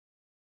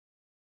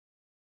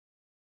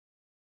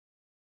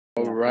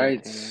All Yeah,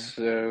 right, quarantine.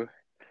 so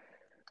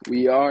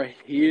we are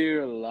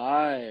here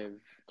live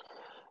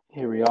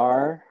Here we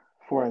are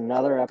for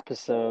another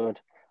episode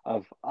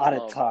of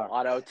Audit of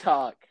Auto Talks.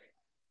 Talk.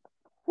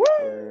 Woo!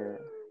 We're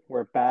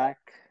we're back.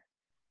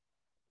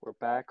 We're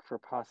back for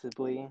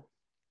possibly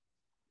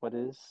what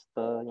is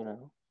the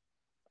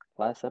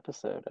last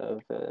episode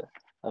of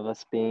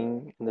us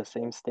being in the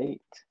same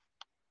state.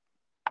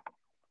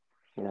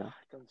 You know.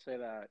 Don't say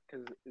that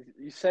because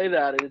you say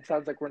that and it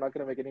sounds like we're not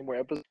going to make any more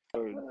episodes.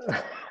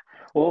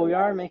 Well, we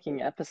are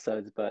making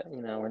episodes, but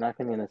we're not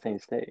going to be in the same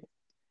state.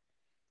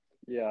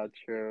 Yeah,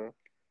 true.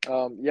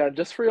 Yeah,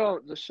 just for y'all,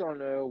 just so y'all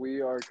know,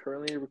 we are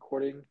currently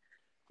recording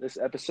this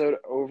episode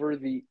over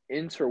the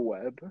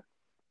interweb,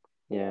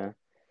 Yeah,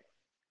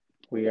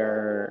 we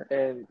are.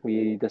 and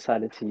We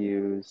decided to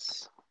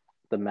use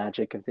the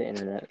magic of the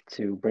internet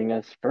to bring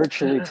us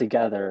virtually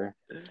together.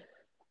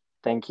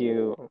 Thank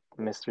you,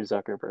 Mr.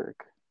 Zuckerberg.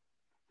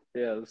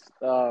 yes.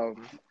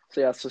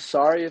 So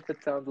sorry if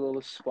it sounds a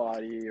little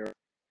spotty or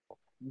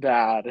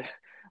bad,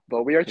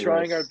 but we are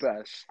trying our Yes,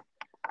 best.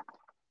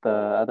 the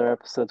other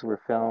episodes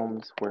were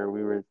filmed where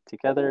we were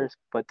together,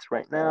 but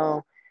right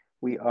now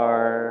we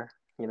are,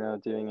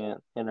 doing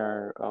it in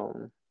our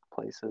own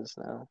places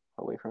now,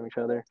 away from each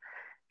other.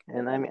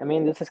 And I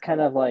mean, this is kind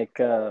of like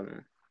a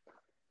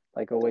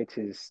way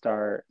to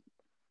start,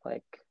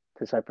 like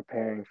to start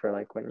preparing for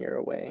like when you're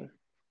away,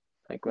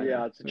 like when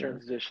Yeah, it's a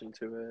transition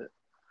to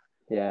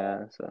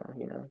yeah.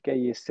 So get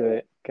used to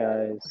it,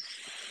 guys.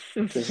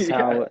 This is it. Yeah.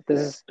 how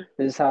this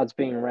is how it's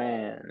being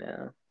ran.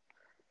 Yeah.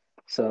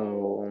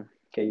 So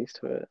get used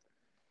to it.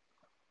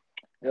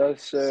 Yeah,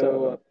 so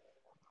So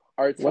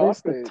our what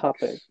is the topic?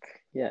 topics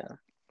Yeah.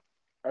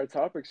 our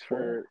topics What?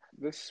 for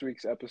this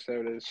week's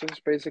episode is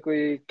just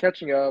basically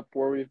catching up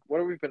where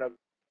we've been up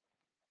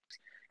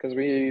because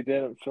we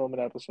didn't film an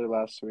episode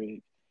last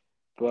week,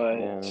 but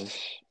Yeah.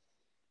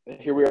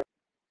 here we are.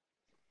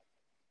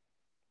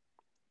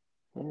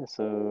 Yeah.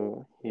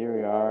 So here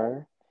we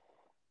are.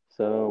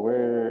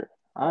 So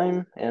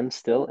I am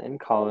still in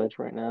college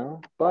right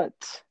now, but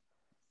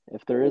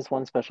if there is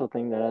one special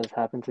thing that has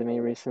happened to me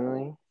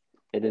recently,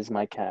 it is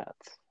my cat.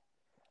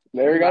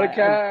 Larry got a My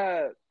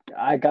cat.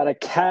 I got a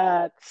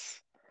cat.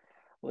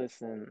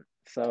 Listen,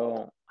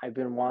 so I've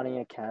been wanting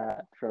a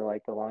cat for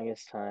like the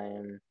longest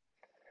time,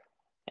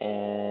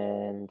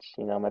 and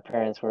my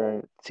parents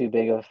weren't too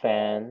big of a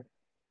fan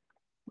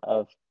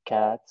of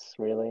cats,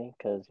 really,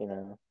 because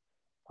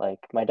like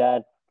my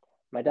dad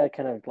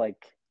kind of like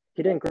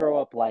he didn't grow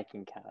up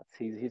liking cats.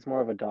 He's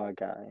more of a dog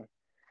guy.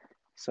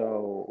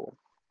 So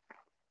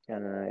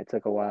it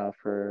took a while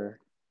for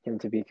him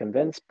to be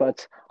convinced.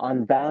 But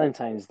on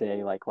Valentine's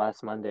Day, like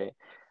last Monday,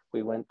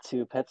 we went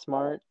to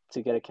PetSmart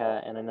to get a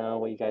cat. And I know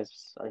what you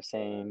guys are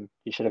saying.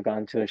 You should have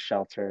gone to a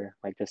shelter.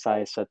 Like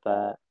Josiah said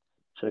that.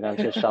 Should have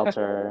gone to a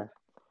shelter.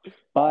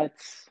 But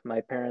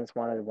my parents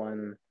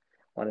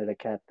wanted a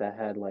cat that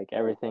had like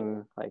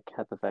everything, like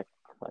had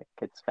like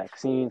its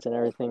vaccines and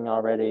everything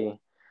already.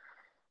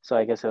 So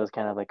I guess it was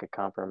kind of like a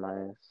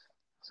compromise.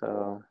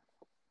 So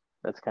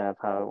that's kind of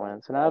how it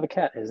went. So now I have a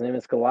cat. His name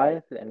is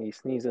Goliath, and he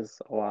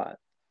sneezes a lot.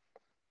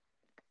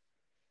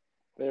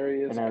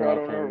 Larry is And a I proud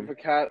love owner of him. a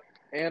cat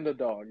and a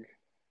dog.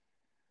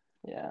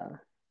 Yeah,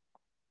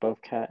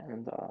 both cat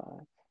and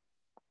dog.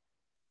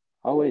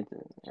 Oh wait,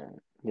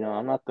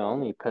 I'm not the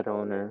only pet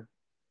owner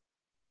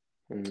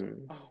Oh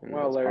in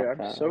wow, this Larry,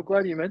 I'm so podcast.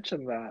 glad you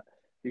mentioned that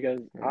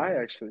because I Yeah.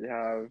 actually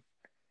have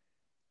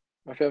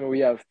my family. We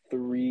have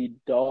three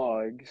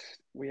dogs.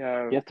 We You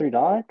have have three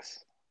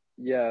dogs?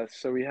 Yeah,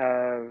 so we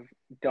have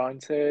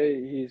Dante.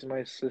 He's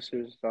my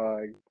sister's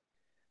dog.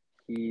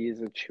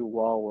 He's a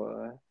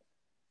Chihuahua.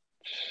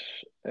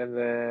 And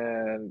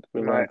then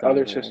We my love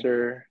other Dante.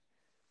 sister,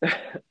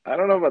 I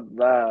don't know about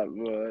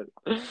that,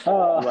 but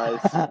Oh.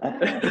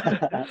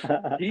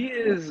 he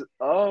is,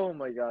 oh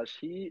my gosh,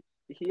 he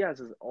has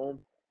his own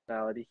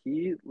personality.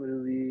 He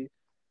literally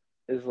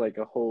is like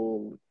a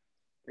whole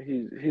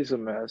he's a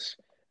mess.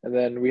 And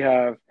then we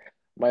have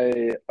my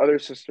other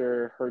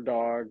sister, her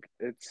dog.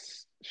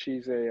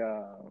 She's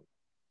a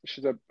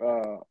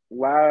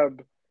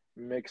lab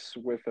mixed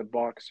with a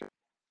boxer.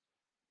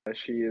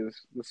 She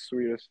is the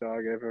sweetest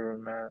dog I've ever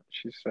met.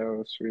 She's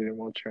so sweet and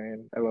well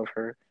trained. I love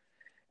her.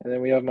 And then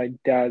we have my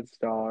dad's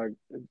dog.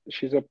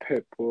 She's a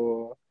pit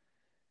bull,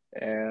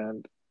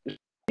 and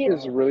she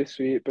is really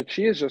sweet, but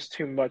she is just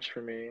too much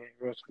for me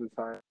most of the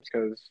time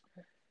because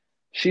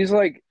she's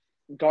like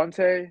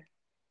Dante,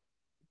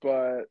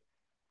 but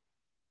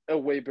a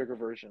way bigger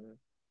version.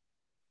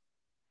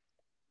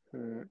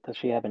 Does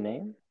she have a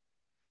name?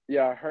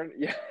 Yeah, her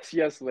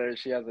yes, Larry,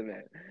 she has a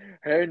name.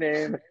 Her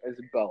name is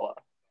Bella.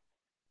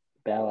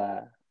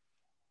 Bella.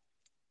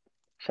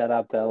 Shout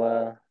out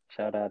Bella.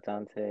 Shout out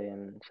Dante,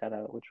 and shout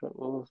out what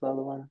was the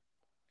other one?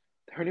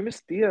 Her name is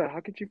Thea. How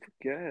could you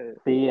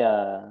forget?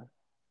 Thea.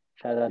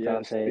 Shout out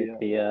Yes, Dante, Thea.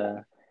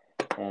 Thea,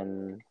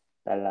 and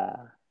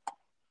Bella.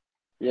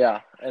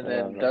 Yeah, and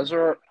I love then those them.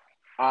 are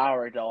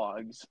our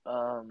dogs.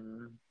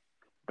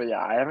 But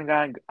yeah, I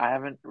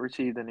haven't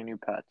received any new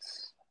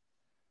pets.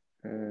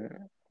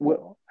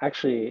 Well,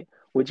 actually,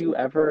 would you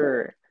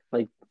ever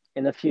like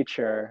in the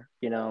future,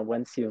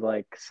 once you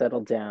like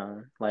settle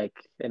down, like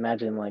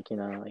imagine like,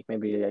 like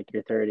maybe like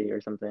you're 30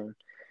 or something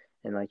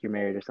and like you're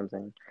married or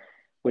something,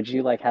 would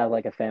you like have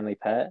like a family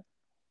pet?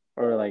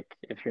 Or like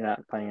if you're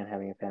not planning on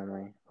having a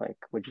family, like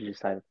would you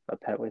just have a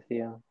pet with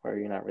you or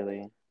you're not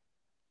really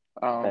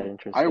that Um,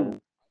 I interested?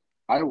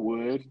 I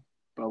would,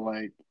 but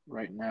like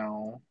right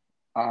now,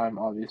 I'm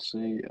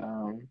obviously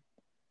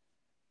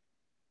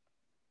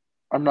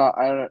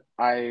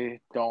I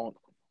don't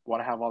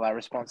want to have all that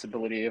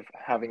responsibility of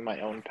having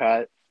my own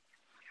pet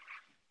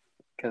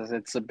because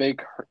it's a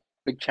big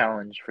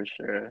challenge for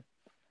sure.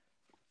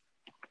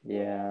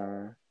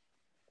 Yeah.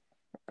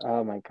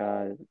 Oh my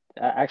God.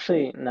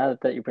 Actually, now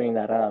that you bring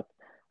that up,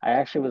 I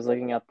actually was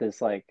looking up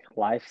this like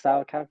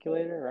lifestyle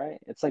calculator, right?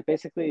 It's like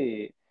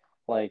basically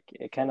like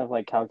it kind of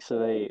like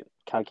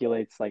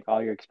calculates like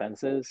all your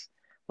expenses.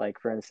 Like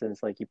for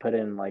instance, like you put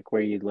in like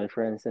where you live,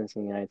 for instance,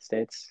 in the United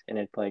States, and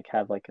it like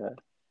have like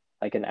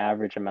an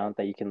average amount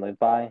that you can live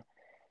by.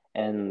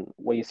 And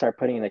what you start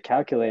putting in the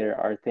calculator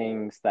are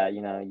things that,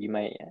 you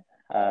might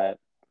uh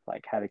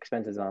like have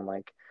expenses on,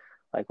 like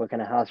what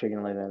kind of house you're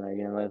gonna live in. Are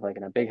you gonna live like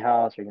in a big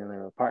house? Are you gonna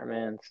live in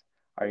apartments?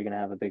 Are you gonna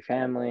have a big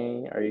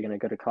family? Are you gonna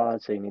go to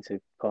college so you need to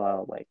pull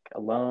out like a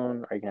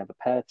loan? Are you gonna have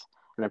a pet?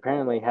 And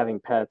apparently having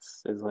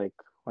pets is like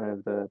one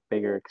of the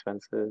bigger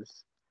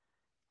expenses.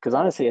 Because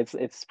honestly,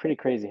 it's pretty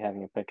crazy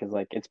having a pet because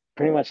like it's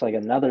pretty much like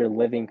another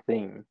living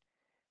thing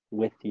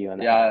with you in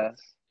the Yeah,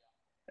 house.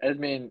 I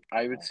mean,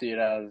 I would see it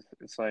as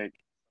it's like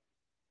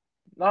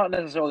not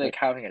necessarily It's like like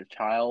having a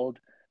child,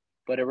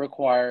 but it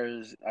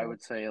requires, I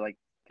would say, like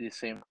the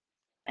same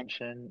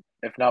attention,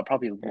 if not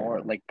probably more,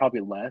 yeah. like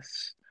probably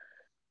less.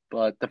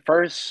 But the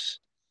first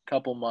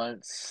couple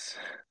months,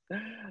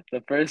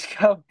 the first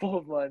couple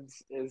of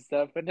months is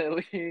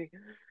definitely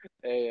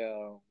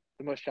a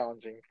the most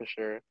challenging for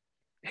sure.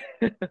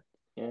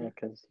 Yeah,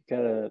 because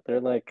they're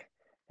like,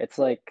 it's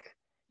like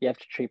you have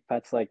to treat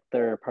pets like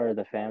they're a part of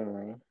the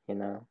family, you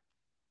know?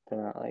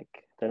 They're not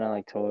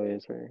like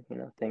toys or,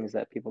 things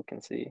that people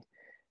can see.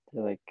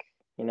 They're like,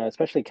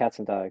 especially cats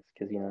and dogs,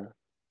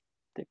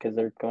 because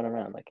they're going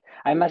around. Like,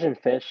 I imagine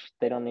fish,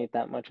 they don't need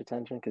that much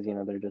attention because,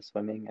 they're just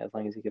swimming. As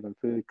long as you give them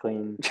food,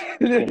 clean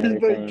They're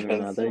everything,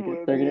 just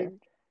they're gonna, swimming.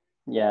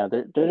 yeah,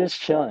 they're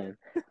just chilling.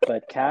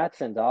 But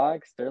cats and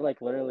dogs, they're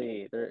like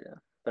literally, they're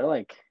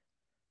like,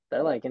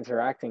 they're like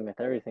interacting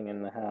with everything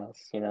in the house.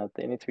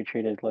 They need to be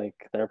treated like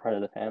they're part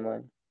of the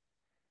family.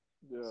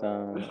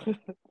 So,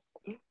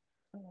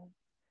 Yeah.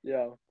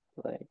 Yeah.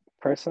 like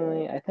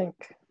personally, I think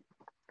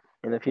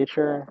in the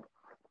future,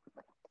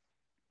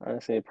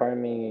 honestly, part of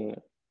me,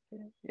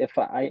 if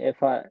I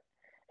if I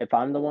if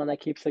I'm the one that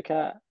keeps the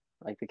cat,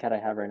 like the cat I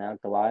have right now,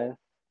 Goliath,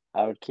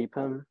 I would keep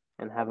him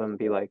and have him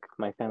be like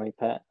my family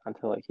pet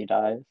until like he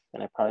dies,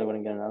 and I probably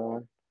wouldn't get another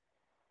one.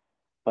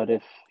 But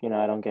if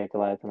I don't get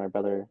Goliath and my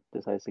brother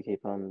decides to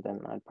keep him, then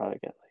I'd probably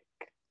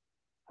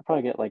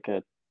get like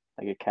a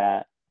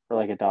cat or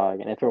like a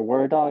dog. And if it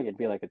were a dog, it'd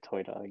be like a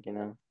toy dog,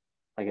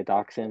 like a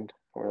dachshund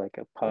or like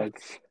a pug.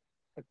 That's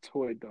a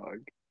toy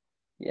dog.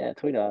 Yeah,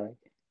 toy dog.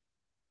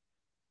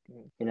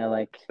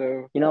 Like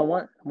So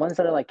ones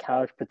that are like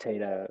couch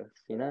potatoes.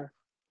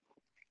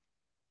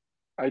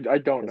 I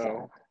don't Because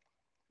know.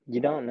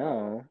 you don't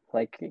know,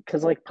 like,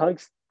 because like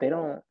pugs, they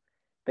don't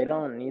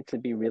need to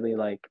be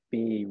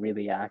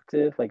really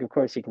active. Like, of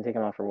course, you can take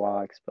them out for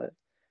walks, but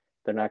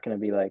they're not gonna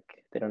be like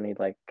they don't need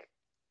like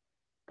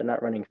they're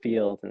not running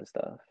fields and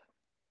stuff.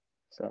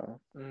 So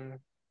Mm,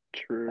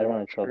 I don't true,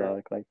 want a chill true.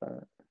 dog like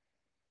that.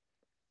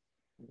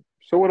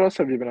 So what else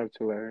have you been up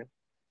to, Larry?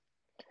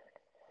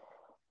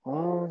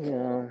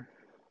 Well,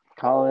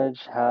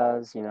 college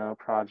has,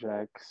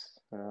 projects,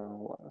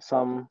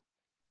 some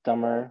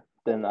dumber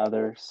than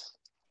others,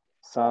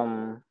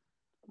 some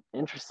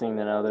interesting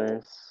than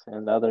others,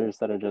 and others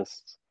that are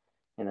just,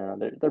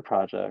 they're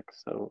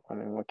projects. So, I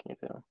mean, what can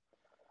you do?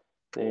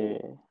 They,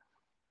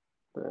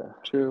 I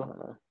True.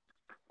 don't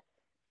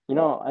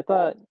know. I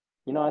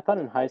thought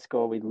in high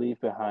school we'd leave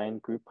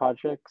behind group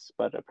projects,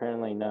 but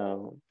apparently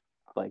no.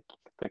 Like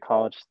the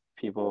college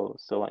people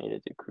still want you to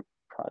do group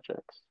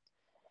projects.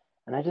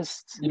 And I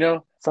just You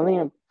know,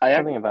 something I ac-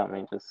 something about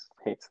me just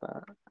hates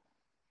that.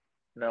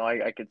 no,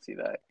 I could see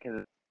that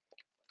because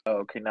oh,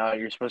 okay, now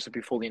you're supposed to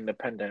be fully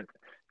independent,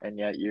 and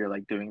yet you're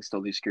like doing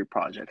still these group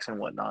projects and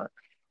whatnot.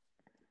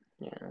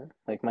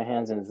 Like my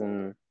hands is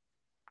in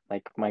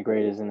like my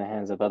grade is in the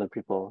hands of other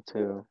people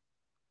too.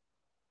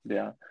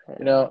 Yeah.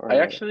 I Or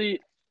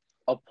actually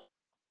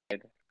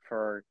applied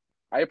for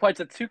I applied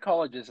to two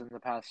colleges in the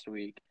past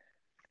week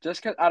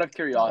just out of oh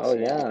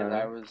curiosity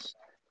yeah.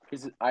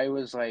 because I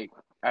was like,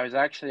 I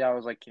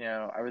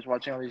was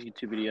watching all these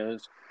YouTube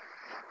videos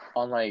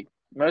on like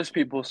most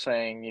people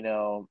saying,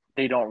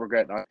 they don't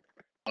regret not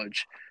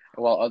college,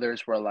 while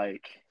others were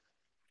like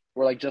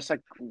just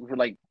like were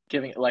like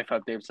giving life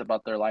updates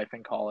about their life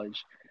in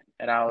college.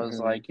 And I was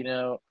Hmm. like,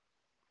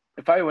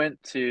 if I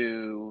went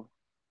to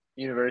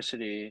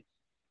university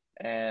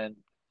and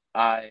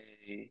I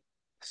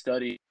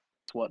studied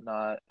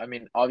whatnot. I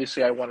mean,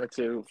 obviously, I wanted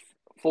to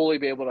fully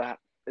be able to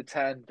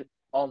attend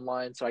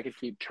online so I could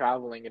keep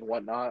traveling and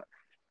whatnot,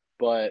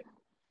 but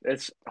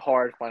it's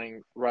hard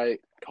finding right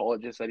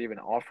colleges that even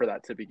offer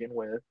that to begin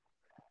with.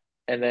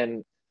 And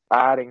then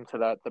adding to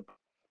that, the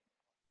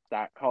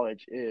that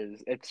college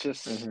is, it's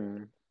just,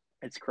 Mm-hmm.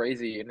 it's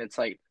crazy. And it's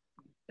like,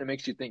 it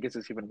makes you think, is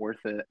this even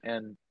worth it?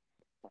 And,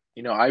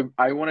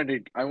 I want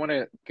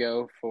to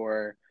go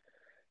for,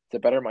 to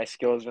better my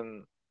skills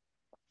in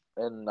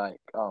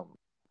like,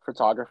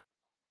 photography,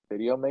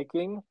 video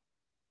making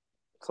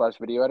slash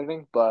video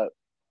editing. But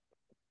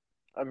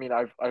I mean,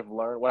 I've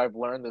learned what I've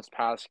learned this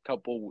past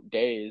couple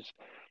days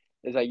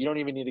is that you don't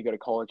even need to go to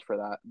college for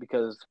that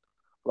because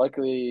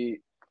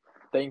luckily,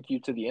 thank you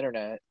to the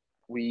internet,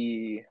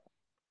 we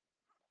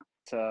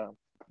to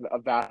a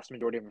vast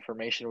majority of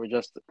information with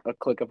just a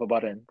click of a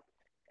button.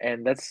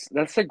 And that's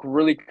like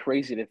really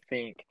crazy to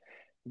think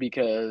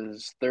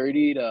because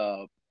 30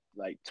 to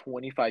like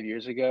 25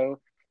 years ago,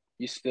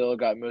 you still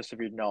got most of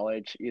your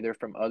knowledge either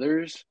from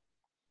others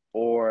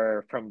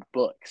or from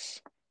books.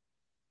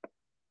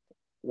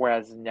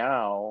 Whereas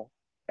now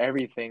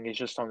everything is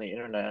just on the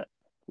internet.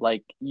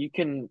 Like you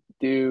can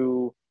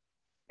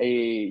pay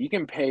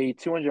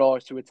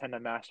 $200 to attend a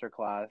master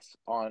class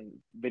on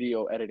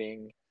video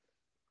editing,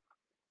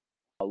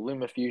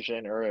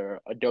 LumaFusion or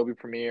Adobe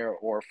Premiere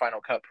or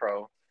Final Cut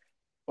Pro.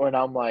 And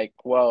I'm like,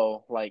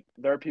 whoa, like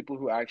there are people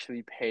who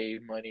actually pay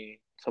money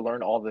to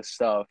learn all this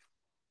stuff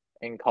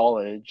in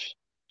college,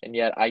 and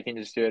yet I can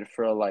just do it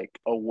for like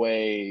a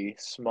way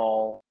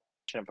small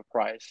of a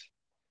price.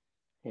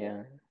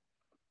 Yeah.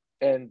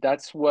 And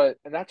that's what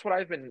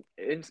I've been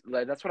in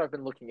like that's what I've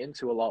been looking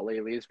into a lot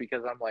lately is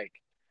because I'm like,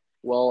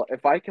 well,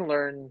 if I can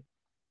learn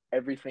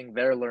everything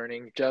they're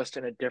learning just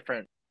in a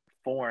different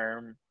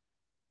form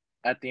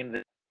at the end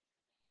of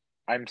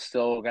I'm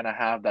still gonna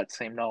have that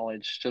same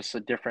knowledge, just a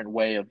different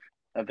way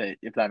of it,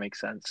 if that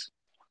makes sense.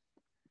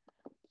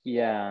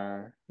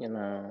 Yeah. You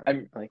know,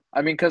 I'm, like,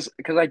 I mean, because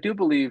I do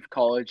believe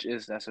college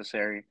is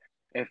necessary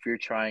if you're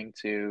trying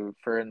to,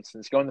 for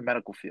instance, go in the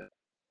medical field,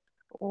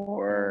 mm.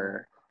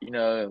 or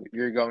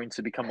you're going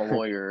to become a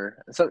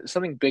lawyer, so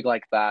something big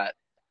like that,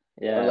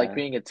 or like Yeah.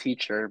 being a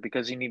teacher,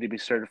 because you need to be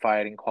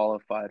certified and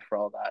qualified for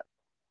all that.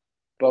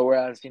 But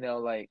whereas,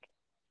 like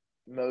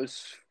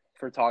most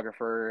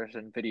photographers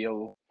and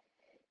video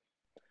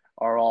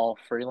are all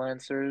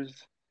freelancers,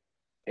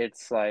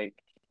 it's like,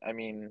 I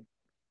mean,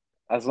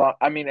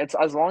 it's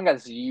as long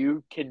as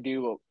you can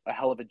do a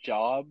hell of a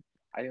job,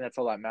 I think that's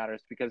all that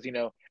matters because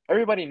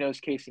everybody knows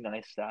Casey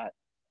Neistat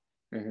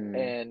Mm-hmm.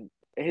 and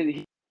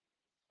his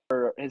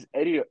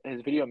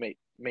video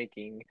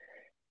making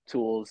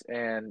tools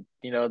and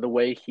the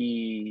way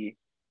he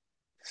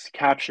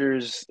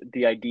captures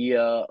the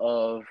idea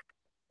of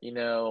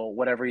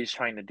whatever he's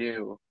trying to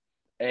do.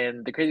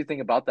 And the crazy thing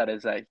about that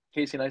is that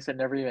Casey Neistat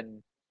never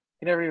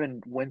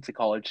even went to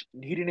college.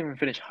 He didn't even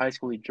finish high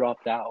school. He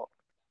dropped out.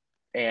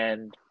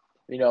 And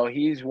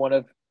he's one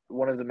of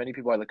the many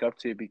people I look up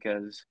to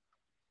because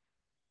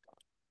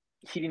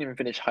he didn't even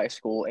finish high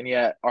school, and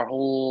yet our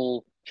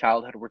whole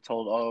childhood we're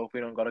told, oh, if we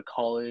don't go to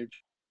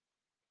college,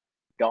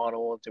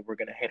 McDonald's, and we're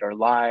gonna hate our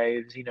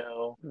lives.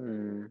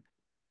 Mm.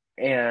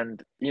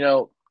 And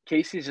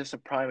Casey's just a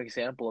prime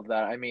example of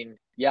that. I mean,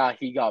 yeah,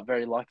 he got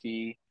very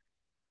lucky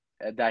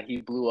that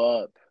he blew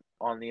up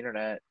on the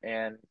internet,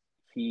 and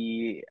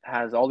he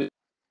has all these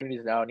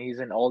opportunities now, and he's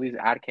in all these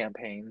ad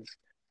campaigns.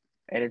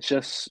 And it's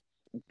just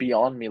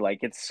beyond me. Like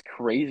it's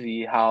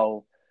crazy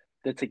how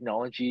the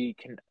technology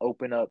can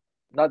open up,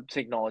 not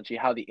technology,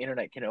 how the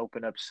internet can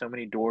open up so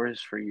many doors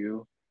for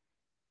you,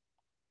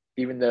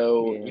 even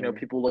though, Yeah.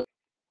 people look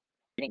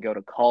and go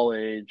to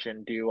college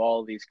and do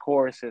all these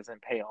courses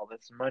and pay all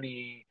this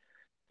money.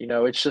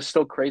 It's just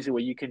so crazy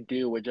what you can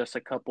do with just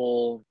a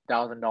couple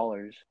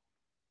 $1,000.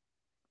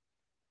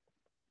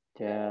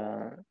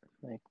 Yeah.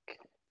 Like,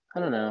 I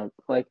don't know.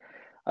 Like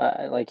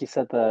you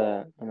said,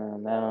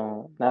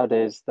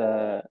 nowadays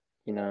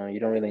you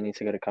don't really need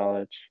to go to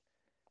college.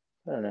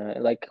 I don't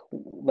know.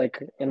 Like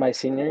in my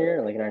senior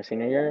year, like in our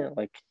senior year,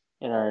 like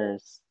in our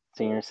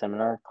senior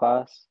seminar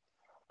class,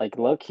 like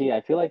low key,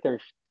 I feel like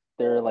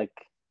they're like,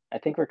 I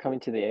think we're coming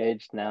to the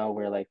age now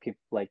where like people,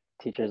 like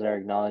teachers are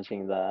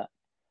acknowledging that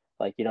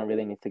like you don't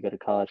really need to go to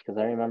college. Because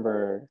I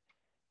remember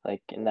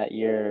like in that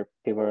year,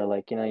 people were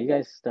like, you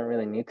guys don't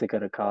really need to go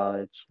to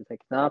college. It's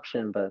like an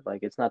option, but like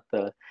it's not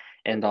the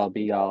end all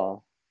be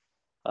all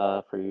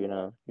for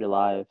your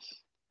lives.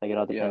 Like it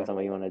all Yeah. depends on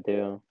what you want to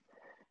do.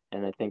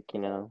 And I think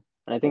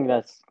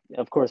that's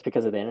of course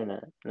because of the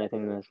internet. And I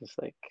think that's just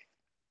like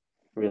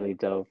really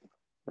dope.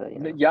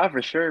 But. Yeah,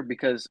 for sure.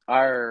 Because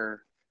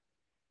our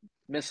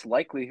Miss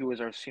Likely, who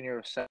was our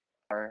senior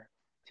seminar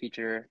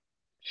teacher,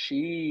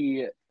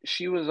 she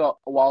she was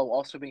while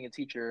also being a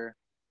teacher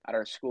at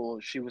our school,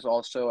 she was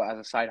also as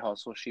a side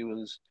hustle, she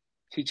was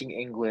teaching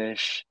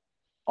English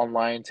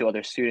online to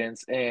other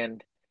students,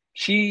 and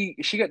she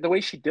got the way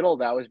she did all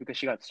that was because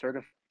she got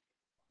certified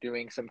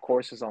doing some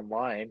courses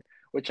online,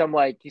 which I'm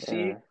like, you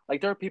see, Yeah. like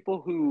there are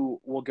people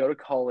who will go to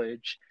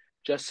college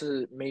just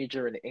to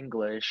major in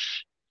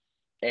English,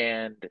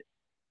 and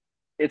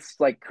it's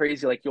like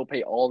crazy. Like you'll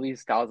pay all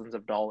these thousands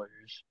of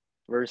dollars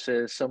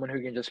versus someone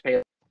who can just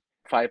pay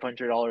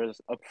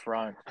 $500 up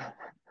front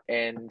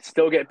and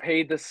still get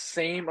paid the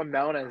same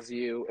amount as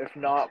you, if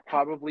not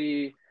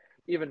probably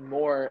even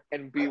more,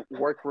 and be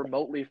work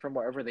remotely from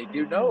wherever they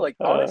do. No, like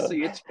Uh,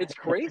 honestly, it's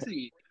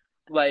crazy.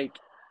 Like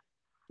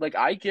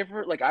I give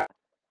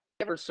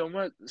her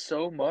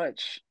so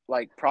much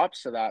like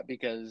props to that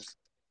because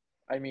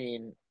I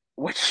mean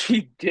what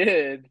she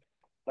did,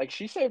 like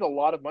she saved a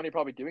lot of money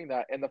probably doing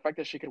that, and the fact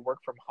that she could work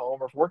from home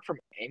or work from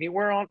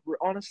anywhere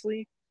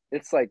honestly,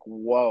 it's like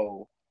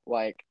whoa,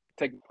 like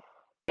tech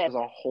is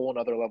a whole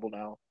nother level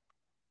now.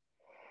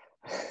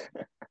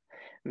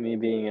 me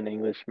being an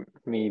English,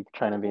 me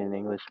trying to be an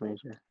English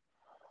major.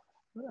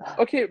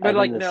 Okay, but I've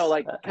been like no, this.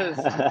 like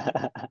because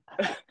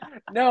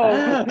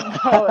no,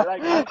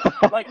 no,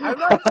 I'm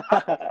not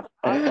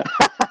I'm not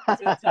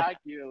to attack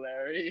you,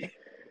 Larry.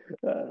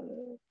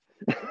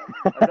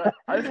 I'm not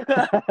I'm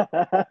not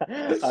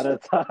How to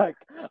talk,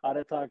 how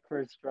to talk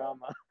first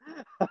drama.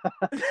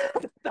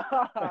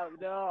 stop.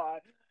 No,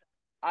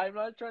 I'm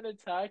not trying to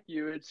attack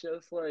you. It's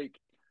just like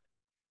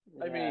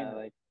I Yeah, mean,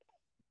 like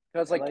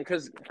because I like.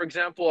 for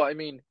example, I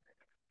mean,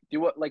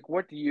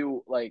 what do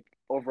you like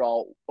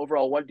overall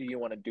what do you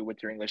want to do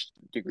with your English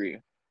degree?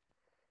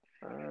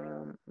 I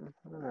don't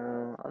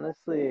know.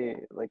 Honestly,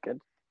 like I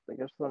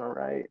just want to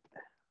write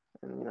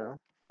and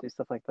do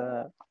stuff like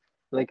that.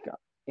 Like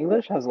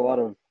English has a lot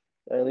of,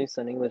 or at least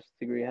an English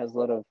degree has a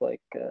lot of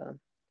like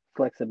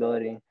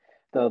flexibility.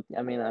 Though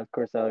I mean, of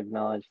course, I'll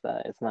acknowledge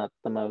that it's not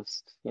the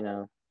most,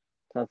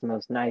 it's not the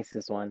most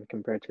nicest one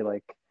compared to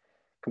like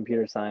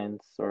computer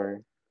science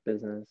or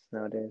business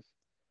nowadays.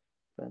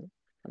 But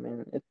I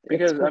mean, it's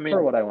Because I for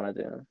mean, what I want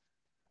to do.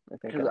 I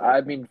think I because like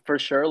I it. mean, for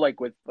sure, like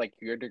with like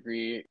your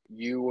degree,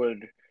 you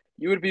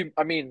would be.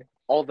 I mean,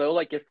 although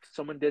like if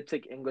someone did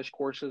take English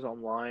courses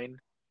online,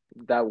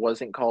 that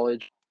wasn't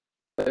college,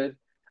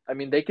 I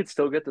mean, they could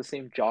still get the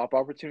same job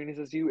opportunities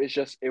as you. It's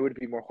just it would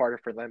be more harder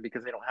for them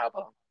because they don't have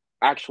a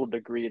actual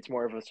degree. It's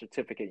more of a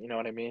certificate. You know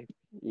what I mean?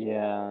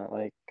 Yeah,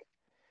 like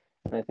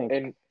I think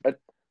And a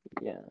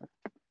yeah,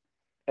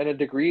 and a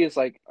degree is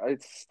like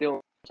it's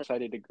still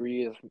a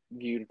degree is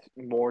viewed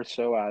more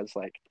so as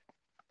like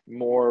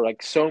more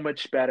like so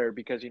much better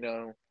because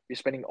you're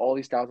spending all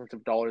these thousands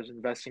of dollars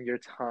investing your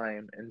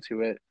time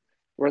into it,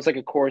 whereas like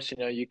a course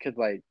you could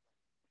like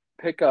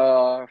pick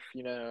off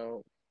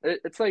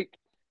it's like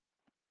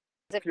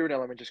if you're in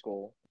elementary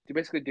school you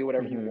basically do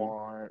whatever you hmm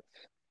want.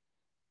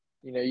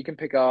 You can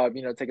pick up,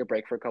 take a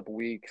break for a couple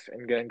weeks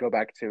and go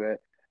back to it.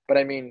 But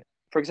I mean,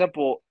 for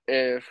example,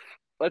 if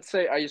let's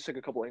say I just took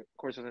a couple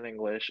courses in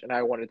English and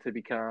I wanted to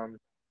become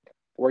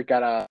work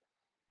at a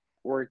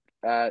work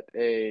at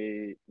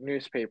a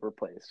newspaper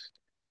place,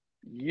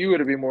 you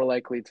would be more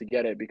likely to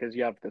get it because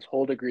you have this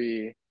whole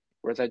degree,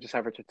 whereas I just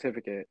have a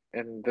certificate,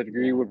 and the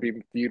degree would yeah,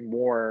 be viewed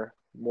more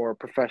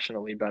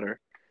professionally better.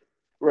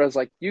 Whereas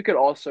like you could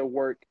also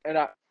work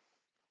at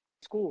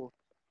school,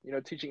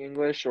 teaching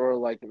English or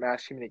like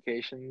mass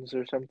communications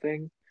or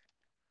something.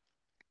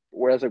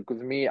 Whereas like, with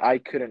me, I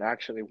couldn't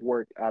actually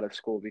work out of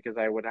school because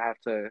I would have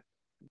to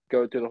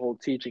go through the whole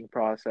teaching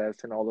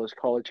process and all those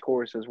college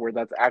courses where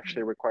that's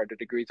actually required a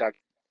degree to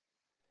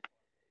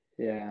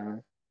yeah.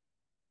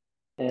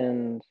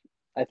 And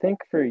I think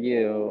for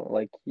you,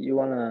 like you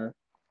want to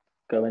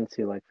go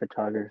into like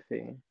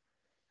photography.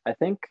 I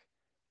think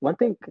one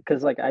thing,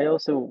 because like I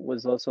also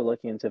was also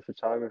looking into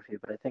photography,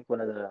 but I think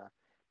one of the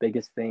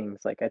biggest things,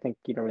 like I think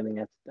you don't really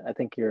have to, I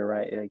think you're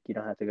right, like you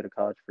don't have to go to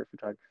college for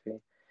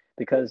photography,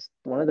 because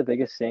one of the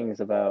biggest things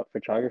about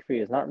photography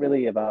is not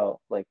really about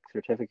like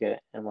certificate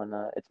and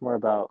whatnot. It's more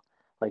about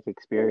like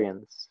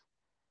experience.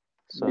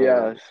 So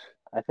yes.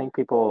 I think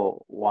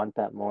people want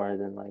that more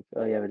than like,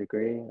 oh, you have a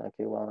degree?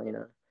 Okay, well,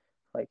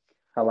 like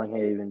how long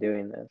have you been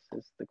doing this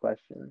is the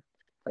question.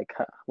 Like,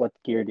 what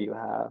gear do you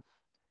have?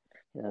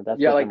 That's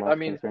Yeah, what they're like I most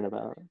mean, concerned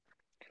about.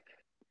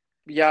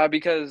 yeah,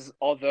 because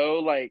although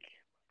like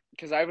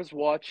because I was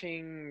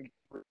watching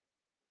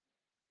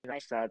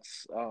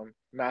Stats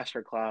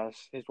master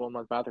class, his 1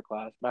 month master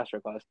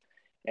class,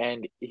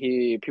 and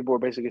he people were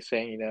basically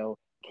saying,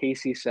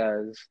 Casey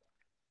says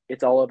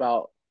it's all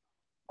about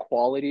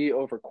quality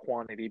over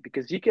quantity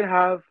because you can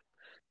have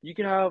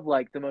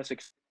like the most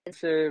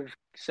expensive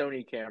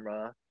Sony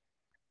camera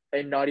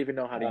and not even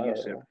know how to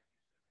use it. Oh,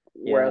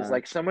 Whereas yeah,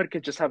 like someone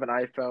could just have an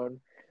iPhone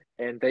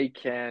and they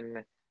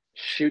can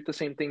shoot the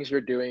same things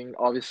you're doing.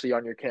 Obviously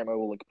on your camera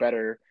will look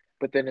better,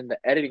 but then in the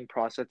editing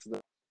process it's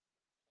a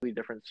completely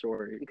different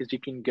story because you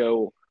can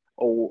go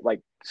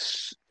like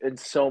in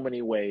so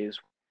many ways.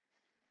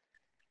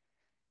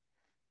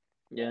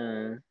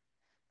 yeah.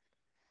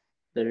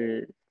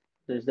 There,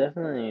 there's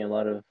definitely a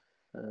lot of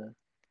uh,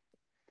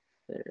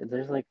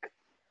 there's like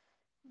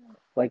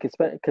it's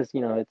because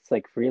it's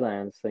like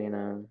freelance,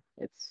 so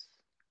it's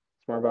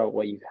more about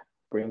what you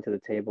bring to the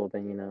table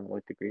than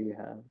what degree you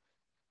have.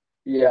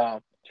 Yeah,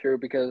 true.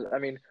 Because I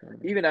mean, So,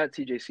 even at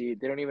TJC,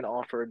 they don't even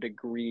offer a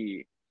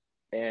degree.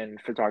 in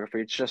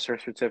photography. It's just her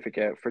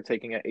certificate for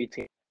taking an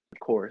 18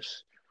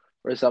 course.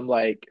 Whereas I'm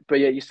like, but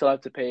yet you still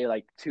have to pay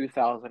like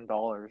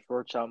 $2,000,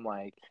 which I'm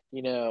like,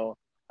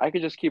 I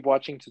could just keep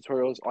watching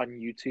tutorials on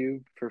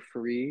YouTube for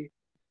free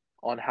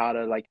on how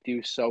to like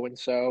do so and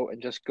so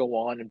and just go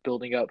on and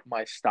building up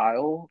my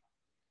style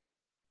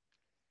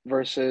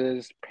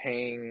versus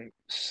paying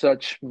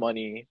such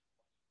money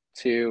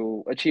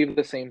to achieve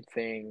the same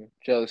thing,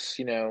 just,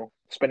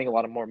 spending a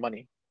lot of more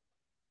money.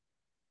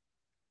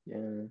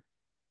 Yeah.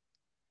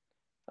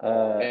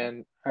 Uh,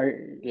 And are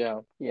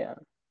yeah. yeah.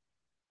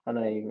 I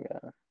know you can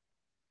go.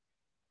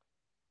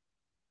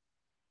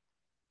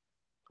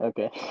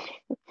 Okay.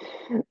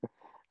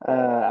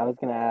 I was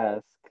gonna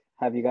ask,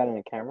 have you gotten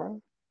a camera?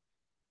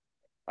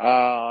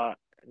 Uh,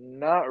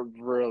 Not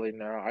really,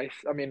 no. I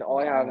mean, all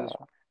I have is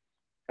Uh,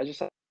 I just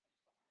have a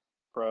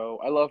Pro.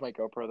 I love my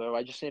GoPro though.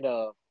 I just need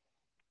to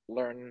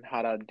learn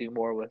how to do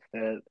more with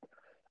it.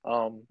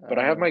 But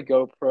I have uh, my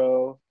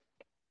GoPro,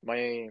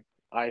 my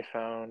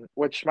iPhone,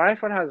 which my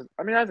iPhone has,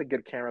 I mean, it has a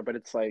good camera, but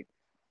it's like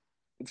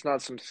it's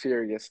not some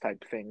serious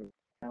type thing.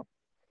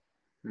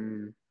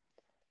 hmm.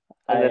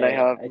 And then I I,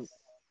 have, I,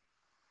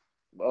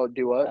 oh,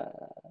 do what?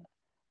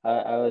 uh,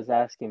 I was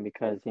asking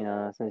because,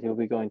 since you'll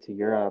be going to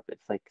Europe,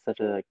 it's like such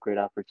a like great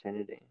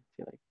opportunity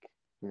to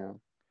you know,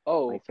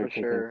 Oh, like for start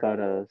taking sure.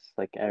 photos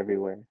like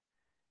everywhere,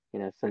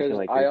 since Because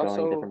you're I going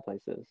also, different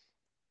places.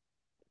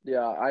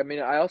 yeah, I mean,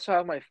 I also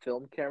have my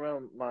film camera,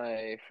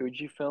 my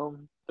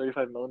Fujifilm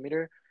 35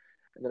 millimeter,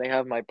 and then I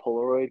have my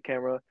Polaroid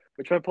camera,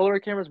 which my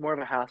Polaroid camera is more of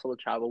a hassle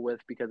to travel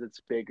with because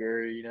it's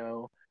bigger.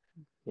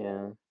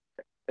 Yeah,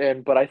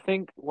 And but I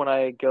think when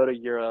I go to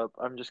Europe,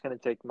 I'm just gonna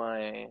take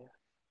my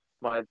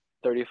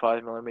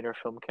 35 millimeter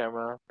film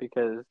camera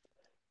because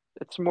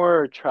it's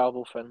more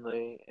travel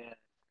friendly and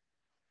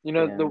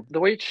yeah, the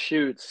way it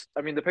shoots,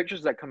 I mean the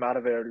pictures that come out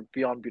of it are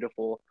beyond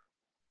beautiful.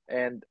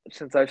 And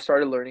since I've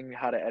started learning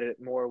how to edit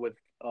more with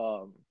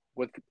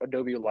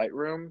Adobe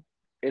Lightroom,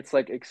 it's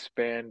like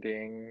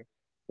expanding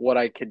what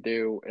I could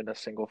do in a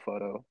single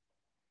photo.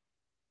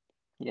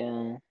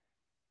 yeah.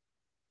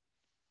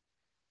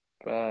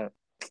 But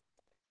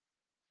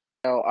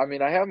no, I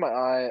mean I have my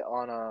eye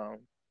on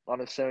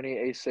a Sony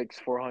A6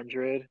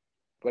 400,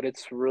 but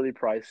it's really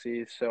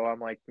pricey, so I'm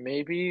like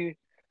maybe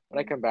when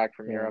I come back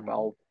from Europe Yeah,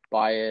 I'll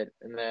buy it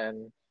and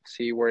then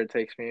see where it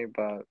takes me,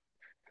 but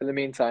for the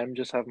meantime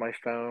just have my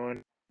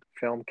phone,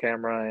 film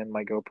camera and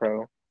my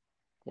GoPro.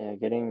 yeah.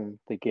 Getting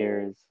the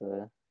gear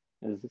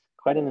is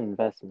quite an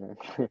investment.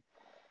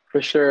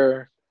 For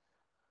sure,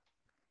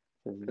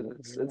 'Cause,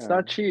 because it's yeah,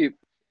 not cheap.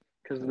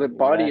 Because the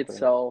body exactly.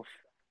 itself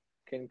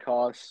can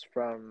cost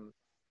from,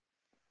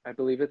 I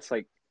believe it's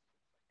like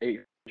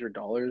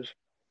 $800,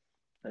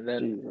 and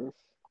then Jesus,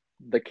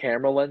 the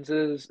camera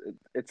lenses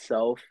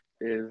itself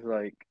is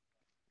like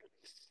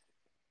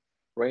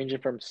ranging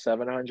from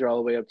 700 all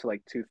the way up to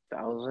like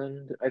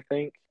 2,000, I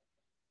think.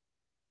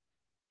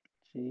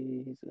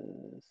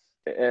 Jesus.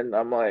 And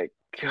I'm like,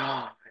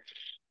 gosh.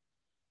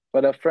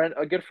 But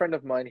a good friend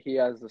of mine, he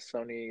has that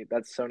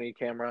Sony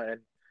camera,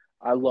 and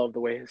I love the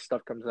way his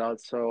stuff comes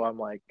out. So I'm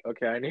like,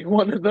 okay, I need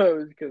one of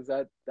those because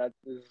that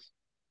is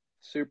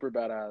super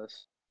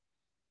badass.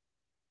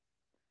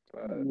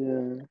 But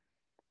Yeah.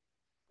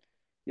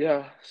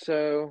 yeah,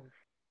 so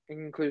in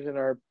conclusion,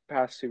 our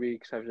past 2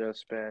 weeks have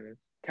just been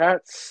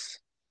cats,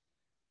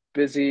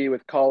 busy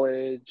with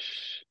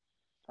college.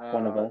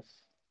 One of Um,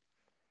 us.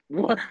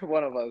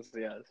 one of us,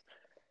 yes.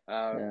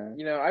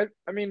 Yeah.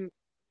 I mean,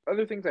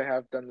 other things I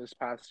have done this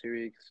past 2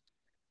 weeks.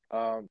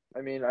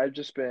 I mean, I've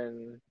just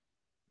been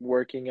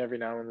working every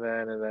now and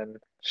then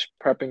just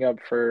prepping up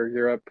for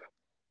Europe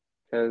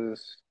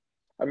because,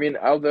 I mean,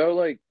 although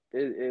like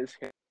it is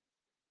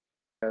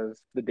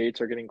because the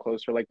dates are getting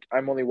closer, like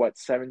I'm only what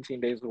 17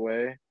 days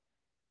away.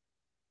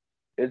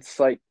 It's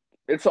like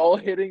it's all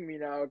hitting me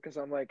now because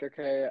I'm like,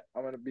 okay,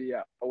 I'm gonna be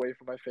away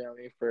from my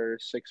family for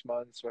 6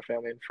 months, my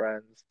family and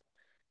friends.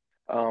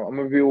 I'm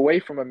gonna be away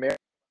from America.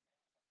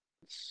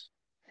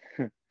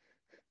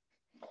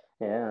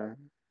 Yeah.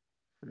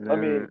 I No.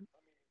 mean,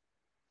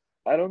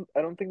 I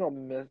don't think I'll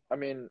miss. I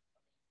mean,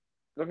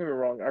 don't get me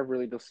wrong, I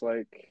really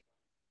dislike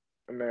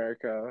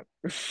America.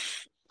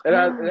 It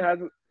has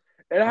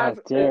it has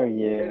How dare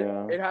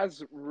you? it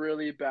has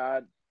really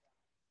bad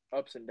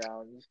ups and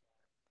downs,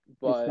 It's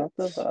but not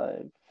the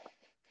vibe.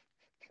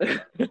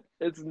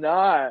 it's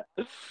not.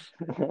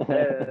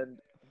 And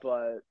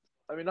but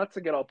I mean, not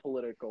to get all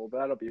political, but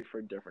that'll be for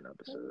a different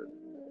episode.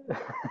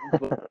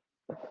 But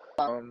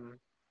um,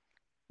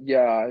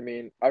 yeah, I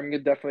mean,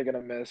 definitely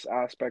gonna miss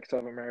aspects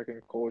of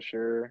American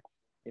culture.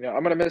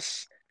 I'm gonna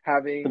miss The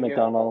having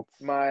McDonald's.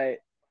 my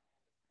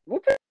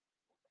what the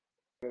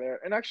over there.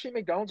 And actually,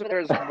 McDonald's over there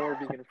is more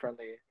vegan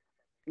friendly.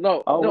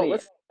 No, Oh no, wait.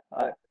 let's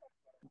Uh,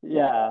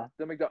 yeah.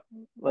 the McDo-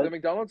 the Let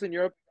McDonald's in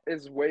Europe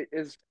is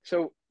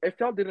so. If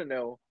y'all didn't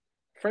know,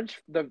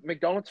 the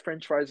McDonald's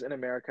French fries in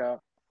America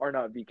are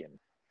not vegan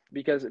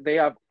because they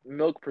have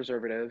milk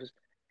preservatives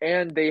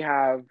and they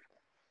have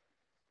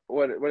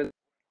what is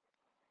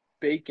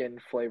bacon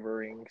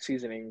flavoring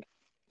seasoning.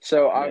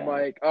 So I'm yeah.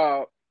 like,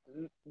 oh,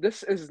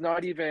 this is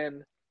not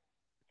even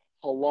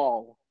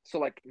halal. So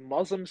like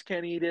Muslims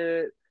can't eat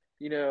it,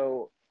 you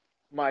know,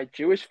 my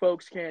Jewish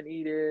folks can't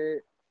eat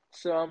it.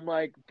 So I'm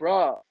like,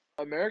 bruh,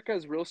 America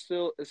is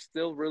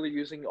still really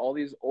using all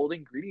these old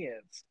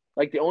ingredients.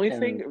 Like the only And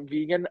thing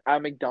vegan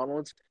at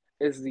McDonald's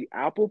is the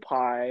apple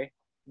pie,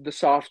 the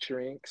soft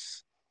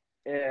drinks,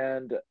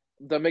 and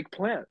the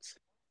McPlants.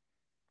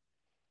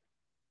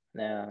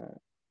 now,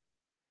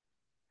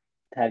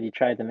 have you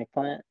tried the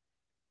McPlant?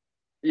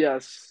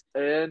 Yes,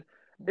 and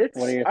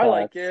What are it's your I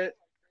like thoughts? it.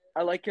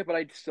 I like it, but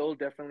I still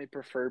definitely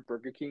prefer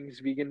Burger King's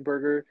vegan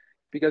burger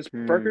because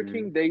Hmm. Burger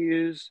King they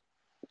use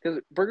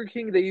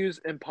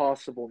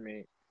Impossible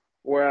meat,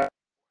 whereas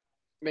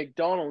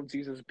McDonald's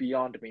uses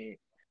Beyond Meat.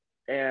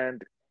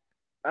 And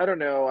I don't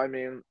know, I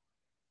mean,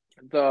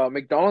 the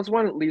McDonald's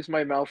one leaves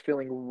my mouth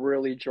feeling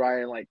really dry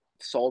and like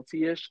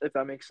salty-ish, if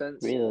that makes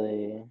sense.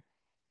 Really?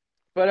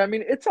 But I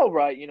mean, it's all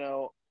right, you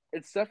know.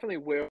 It's definitely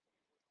way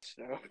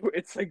so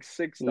it's like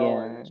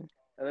Yeah. $6.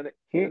 And then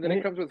Here, and then it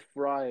here, comes with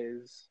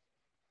fries.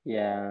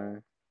 yeah.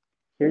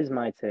 Here's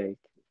my take.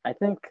 I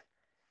think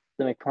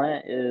the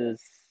McPlant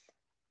is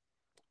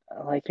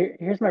like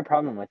here's my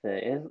problem with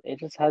it. It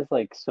just has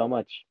like so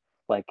much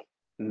like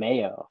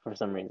mayo for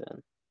some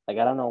reason. Like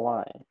I don't know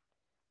why.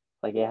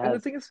 Like it And the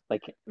has thing is,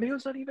 like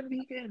mayo's not even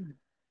vegan.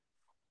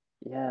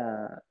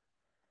 yeah.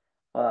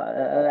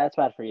 That's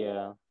bad for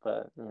you,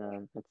 but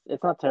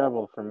it's not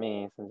terrible for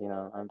me since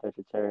I'm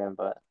vegetarian.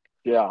 But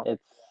Yeah,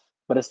 it's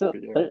but it's still for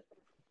you. there.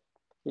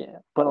 Yeah,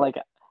 but like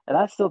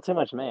that's still too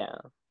much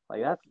mayo.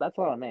 Like that's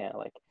a lot of mayo.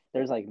 Like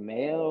there's like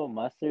mayo,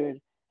 mustard,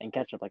 and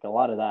ketchup. Like a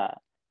lot of that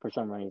for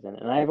some reason.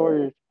 And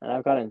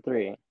I've gotten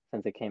three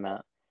since it came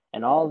out,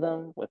 and all of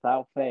them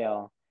without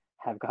fail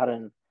have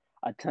gotten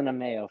a ton of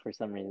mayo for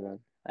some reason.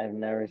 I've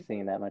never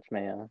seen that much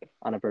mayo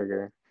on a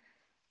burger.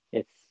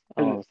 It's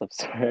almost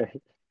absurd.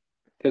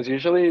 Because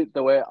usually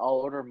the way I'll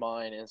order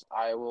mine is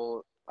I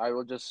will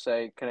just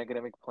say, can I get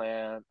a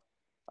McPlant?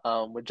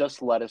 With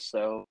just lettuce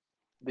though,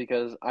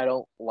 because I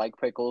don't like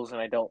pickles and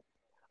I don't.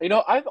 You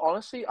know, I've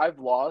honestly I've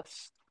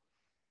lost.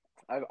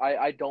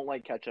 I don't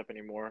like ketchup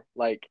anymore.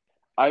 Like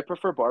I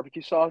prefer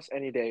barbecue sauce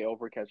any day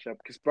over ketchup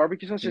because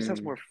barbecue sauce just has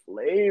Hmm. more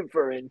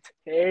flavor and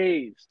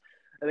taste,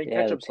 and then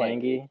Yeah, the ketchup's like,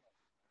 tangy.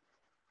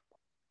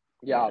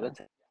 yeah, Yeah.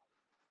 that's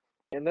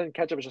and then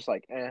ketchup is just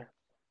like, eh.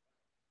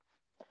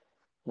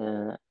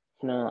 Yeah.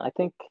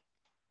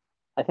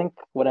 I think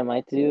what I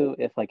might do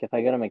if I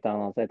go to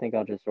McDonald's, I think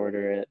I'll just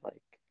order it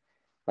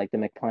like the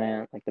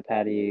McPlant, like the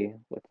patty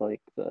with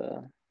like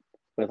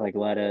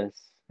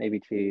lettuce, maybe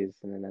cheese,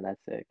 and then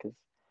that's it. Because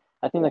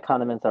I think the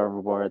condiments are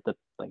overboard. The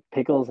like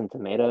pickles and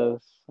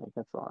tomatoes, like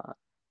that's a lot.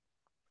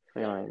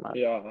 We don't need much.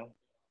 Yeah,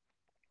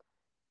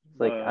 It's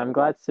like but I'm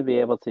glad to be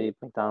able to eat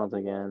McDonald's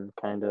again,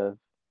 kind of,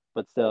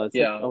 but still, it's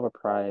like yeah.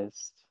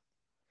 overpriced.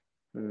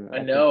 I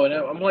I think know, and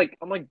I'm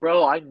like,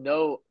 bro, I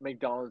know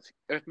McDonald's.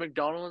 If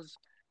McDonald's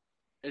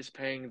is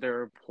paying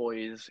their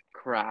employees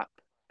crap,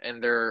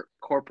 and their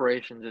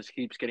corporation just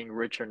keeps getting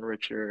richer and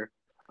richer,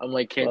 I'm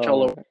like, can't y'all?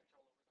 well,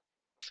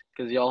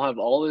 Because y'all have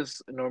all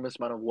this enormous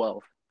amount of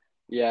wealth,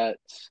 yet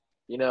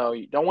you know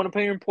you don't want to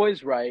pay your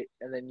employees right,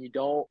 and then you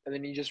don't, and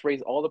then you just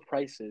raise all the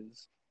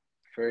prices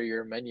for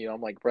your menu. I'm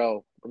like,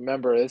 bro,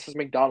 remember this is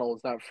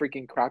McDonald's, not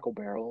freaking Crackle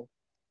Barrel.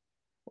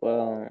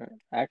 well,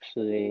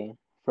 actually,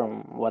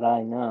 from what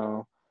I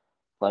know.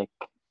 Like,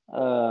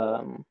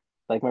 um,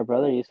 like my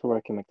brother used to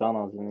work at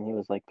McDonald's and he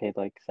was like paid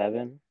like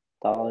 $7,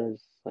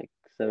 like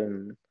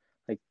seven,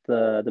 like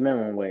the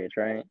minimum wage,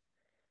 right?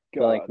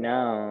 But like God,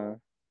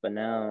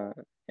 now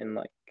in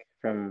like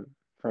from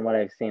what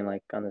I've seen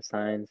like on the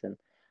signs and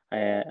I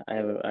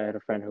had a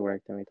friend who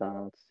worked at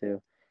McDonald's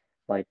too.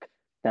 Like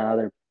now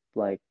they're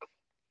like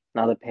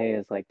now the pay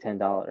is like $10,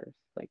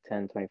 like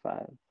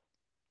 10.25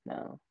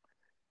 now.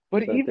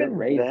 but So they're even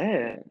raising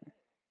then. it.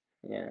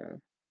 Yeah.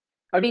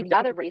 I mean,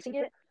 yeah, they're raising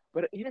it,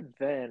 but even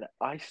then,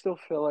 I still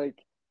feel like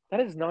that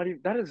is not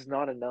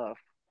enough.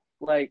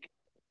 Like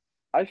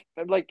I'm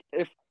like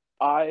if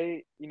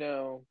you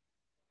know,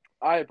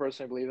 I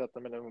personally believe that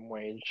the minimum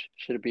wage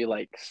should be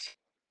like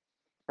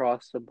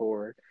across the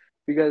board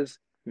because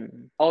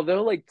Mm.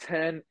 although like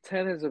 10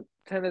 is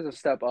a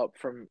step up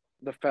from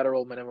the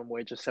federal minimum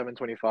wage of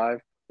 7.25,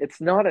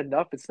 it's not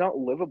enough. It's not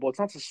livable. It's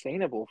not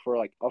sustainable for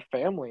like a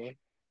family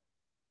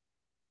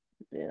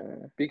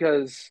Yeah.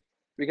 because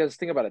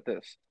think about it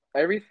this.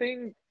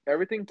 Everything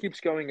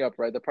keeps going up,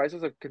 right? The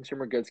prices of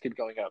consumer goods keep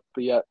going up,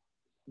 but yet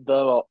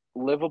the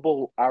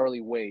livable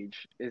hourly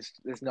wage is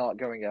not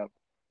going up.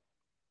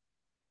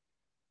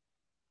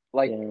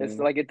 Like it's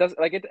Yeah. like it does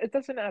like it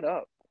doesn't add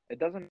up. It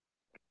doesn't,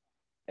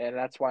 and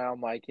that's why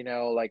I'm like, you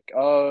know, like,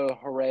 oh,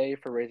 hooray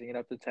for raising it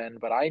up to 10,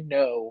 but I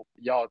know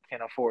y'all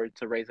can't afford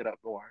to raise it up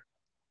more.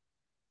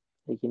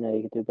 Like you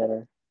could do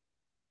better.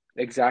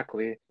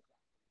 Exactly.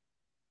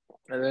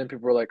 And then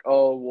people were like,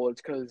 oh, well,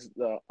 it's because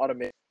the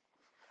automation,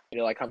 you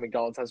know, like how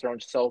McDonald's has their own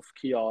self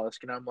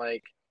kiosk, and I'm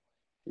like,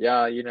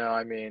 yeah, you know,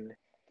 I mean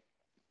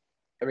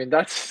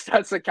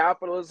that's a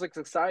capitalistic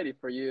society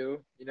for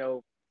you, you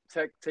know,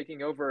 tech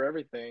taking over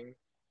everything.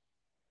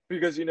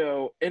 because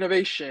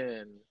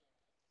innovation.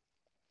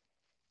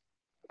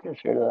 For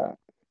sure that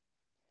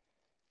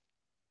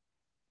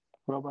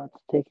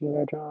robots taking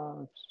our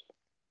jobs.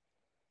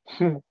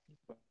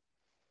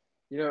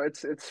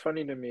 It's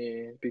funny to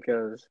me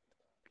because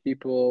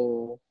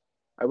people,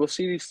 I will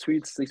see these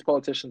tweets. These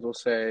politicians will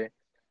say,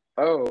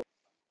 "Oh,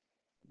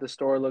 the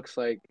store looks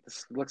like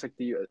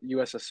the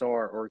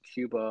USSR or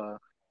Cuba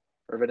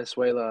or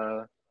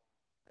Venezuela,"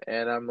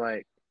 and I'm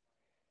like,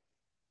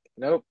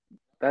 "Nope,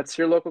 that's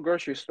your local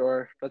grocery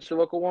store. That's your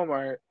local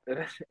Walmart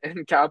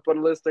in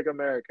capitalistic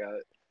America."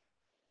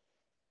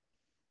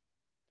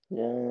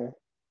 Yeah.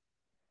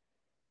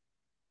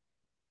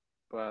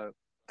 But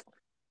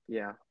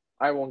yeah,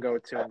 I won't go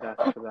too in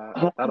depth for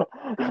that.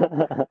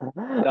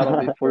 That'll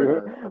be for we,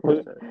 another we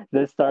episode.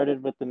 this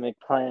started with the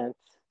McPlants.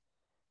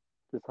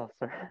 This all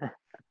started.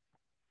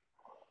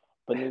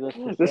 But needless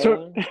to This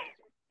one, say,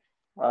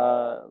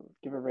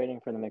 give a rating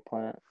for the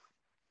McPlant.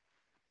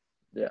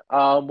 yeah.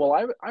 Well,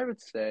 I would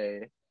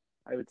say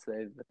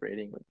the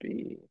rating would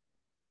be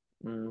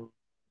mm,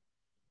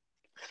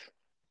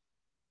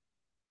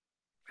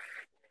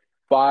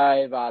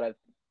 5 out of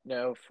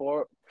no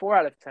 4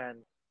 out of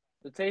 10.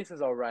 The taste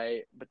is all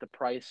right, but the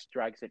price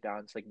drags it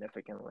down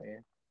significantly.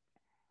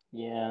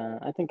 Yeah,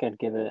 I think I'd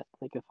give it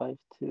like a 5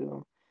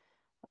 too.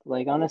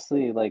 Like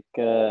honestly, like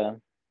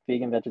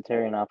vegan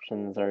vegetarian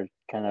options are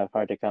kind of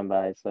hard to come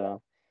by,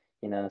 so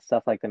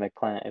stuff like the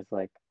McPlant is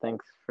like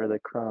thanks for the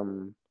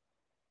crumb.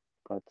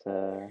 But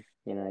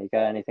you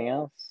got anything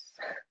else?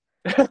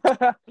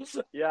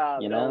 Yeah,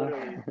 You no, know?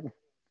 literally.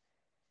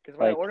 Because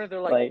when I Like order,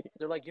 they're like,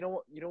 like you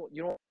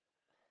don't.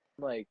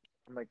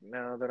 I'm like,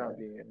 no, they're not uh,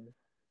 vegan.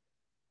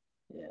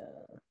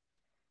 yeah.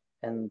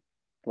 And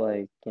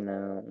like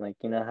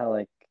how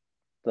like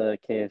the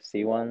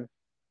KFC one,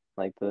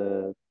 like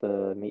the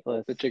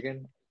meatless The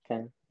chicken,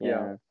 kind,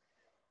 yeah.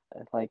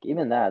 yeah. Like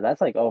even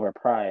that's like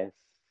overpriced.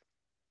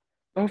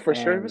 Oh, for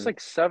sure. It was And like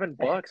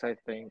 $7, I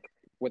think,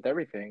 with it's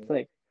everything.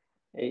 like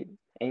eight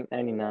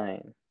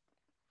 8.99.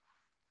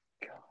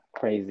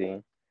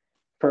 Crazy.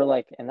 For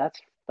like and that's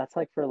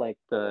like for like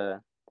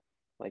the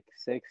like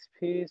 6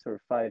 piece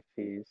or 5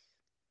 piece.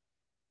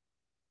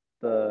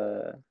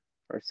 The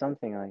or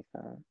something like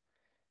that.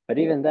 But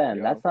even then,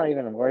 Yeah. that's not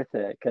even worth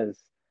it because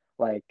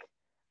like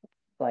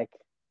like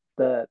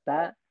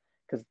that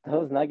because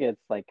those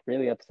nuggets like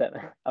really upset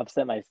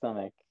my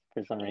stomach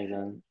for some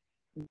reason.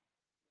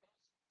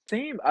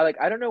 Same. I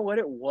don't know what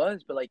it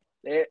was, but like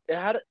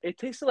it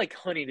tasted like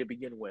honey to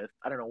begin with.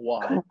 I don't know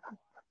why.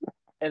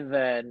 And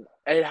then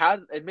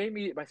it made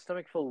me my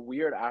stomach feel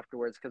weird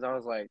afterwards because I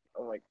was like,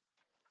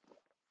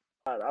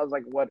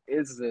 what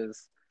is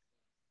this?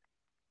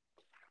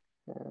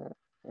 Uh,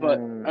 But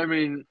and I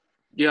mean,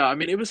 yeah, I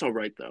mean it was all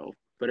right though,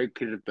 but it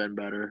could have been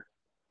better.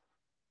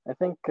 I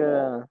think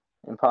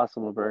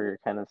Impossible Burger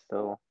kind of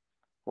still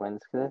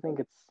wins because I think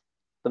it's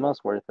the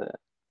most worth it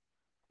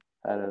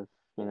out of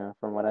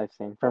from what I've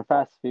seen from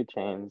fast food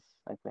chains.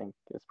 I think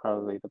is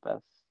probably the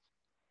best.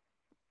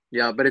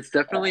 Yeah, but it's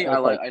definitely I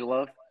With like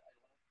like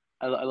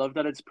I love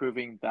that it's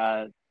proving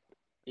that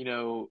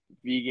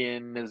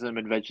veganism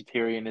and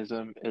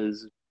vegetarianism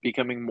is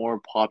becoming more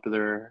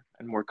popular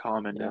and more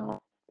common yeah now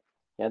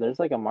yeah, there's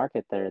like a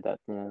market there that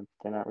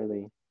they're not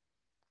really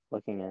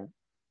looking at.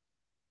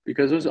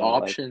 because those Like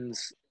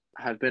options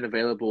have been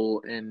available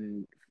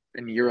in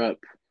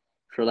Europe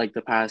for like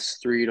the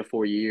past 3 to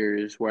 4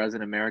 years, whereas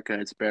in America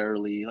it's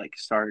barely like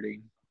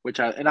starting.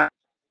 I'm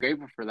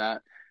grateful for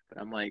that,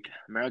 but I'm like,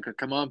 America,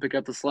 come on, pick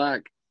up the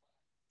slack.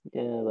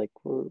 yeah, like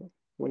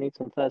we need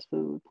some fast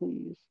food,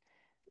 please.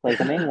 Like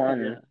the main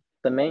one, Yeah.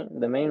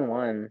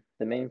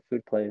 the main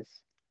food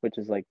place, which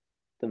is like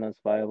the most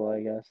viable,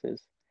 I guess,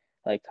 is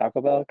like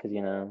Taco Bell, because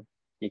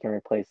you can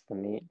replace the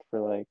meat for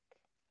like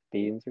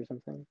beans or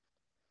something.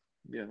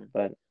 Yeah.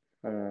 But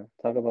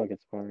Taco Bell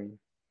gets boring.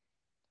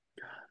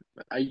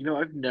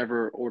 I've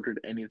never ordered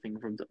anything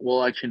from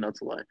well, actually, not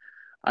to lie.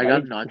 I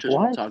got I nachos from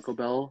what? Taco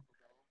Bell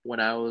when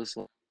I was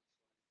like,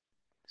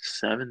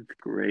 seventh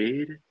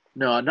grade.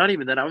 No, not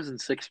even then. I was in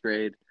sixth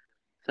grade.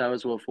 So that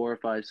was what, 4 or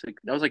 5,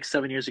 6. That was like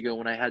 7 years ago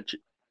when I had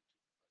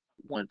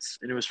once,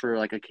 and it was for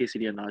like a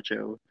quesadilla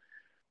nacho.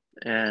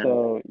 And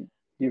So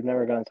you've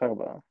never gone to Taco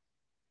Bell?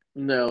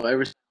 no,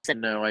 ever since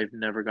then, no, I've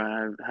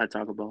had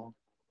Taco Bell.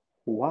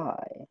 Why?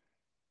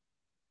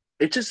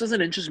 It just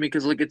doesn't interest me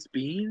because like it's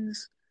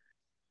beans,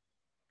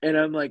 and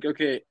I'm like,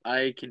 okay,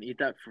 I can eat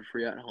that for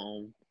free at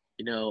home.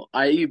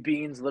 I eat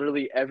beans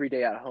literally every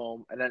day at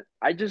home, and then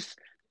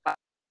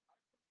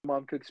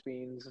mom cooks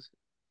beans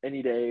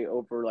any day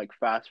over like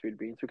fast food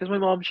beans because my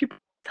mom she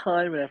puts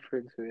time and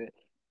effort into it.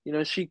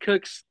 She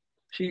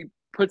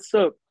puts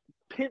the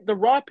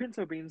raw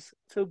pinto beans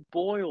to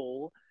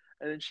boil,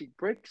 and then she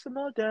breaks them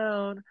all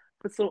down,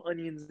 puts little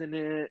onions in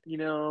it,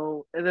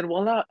 and then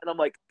voila. And I'm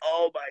like,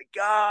 oh my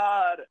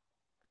god.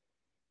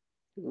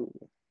 Ooh,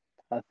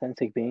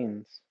 authentic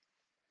beans.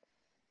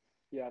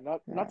 Yeah,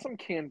 not Oh, some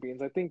canned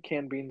beans. I think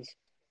canned beans.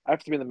 I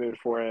have to be in the mood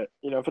for it.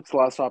 If it's the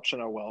last option,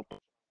 I will.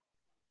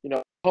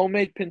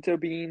 Homemade pinto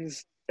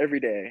beans every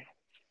day.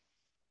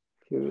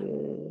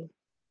 period.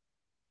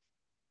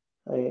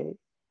 Like,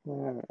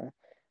 yeah.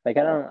 Like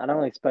I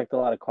don't expect a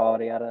lot of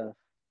quality out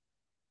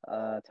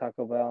of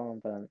Taco Bell,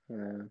 but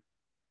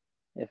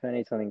if I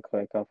need something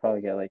quick, I'll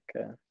probably get like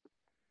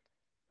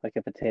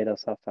a potato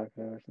soft taco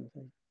or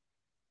something.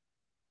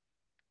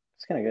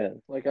 It's kind of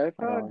good. Like Not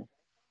gonna lie.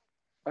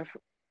 I've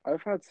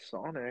I've had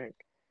Sonic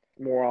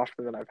more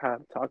often than I've had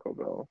Taco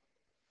Bell,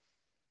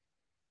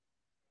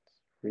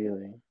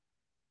 Really,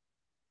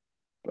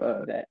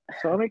 but that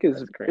Sonic is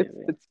that's crazy.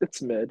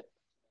 it's mid.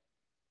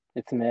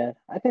 It's mid.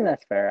 I think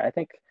that's fair. I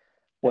think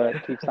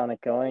what keeps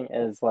Sonic going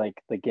is like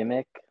the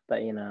gimmick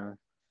that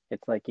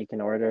it's like you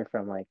can order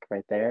from like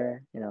right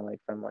there. Like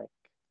from like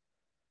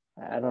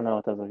I don't know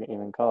what those are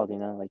even called.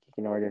 Like you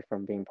can order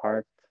from being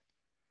parked.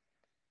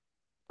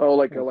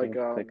 Oh, You can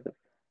click the.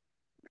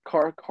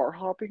 car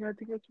hopping. I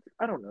think it's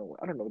I don't know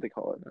what they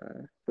call it,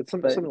 Uh, but but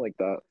something like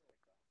that.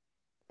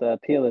 the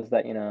appeal is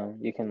that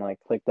you can like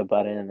click the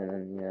button and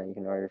then you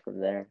can order from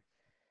there.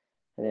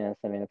 I think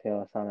that's the main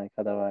appeal of Sonic.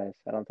 Otherwise,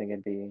 I don't think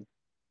it'd be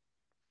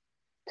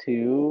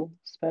too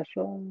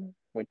special.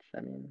 Which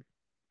I mean,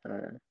 I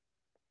don't know.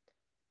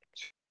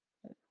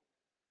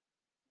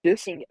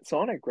 Dissing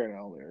Sonic right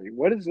now, Larry.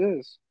 What is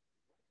this?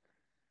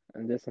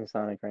 I'm dissing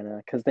Sonic right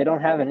now because they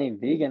don't have any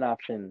vegan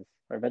options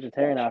or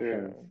vegetarian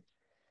options. True.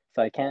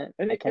 So I can't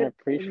appreciate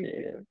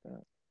Anything it. like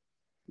that.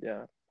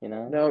 Yeah. You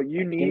know, No, like give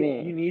you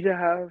me. need to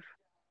have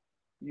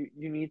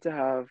you need to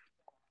have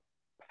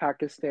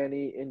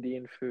Pakistani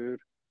Indian food.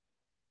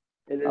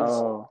 It is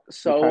Oh, you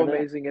so tried it?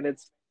 amazing, and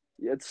it's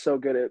so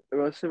good.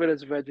 Most of it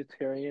is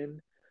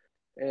vegetarian,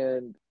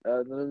 and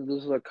then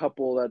there's a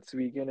couple that's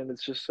vegan, and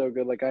it's just so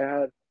good. Like I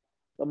had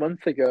a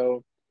month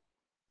ago,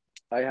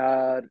 I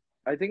had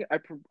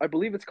I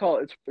believe it's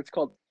called,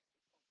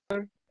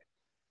 and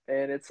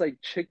it's like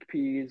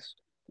chickpeas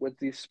with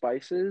these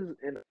spices,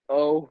 and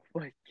oh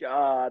my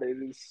God, it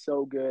is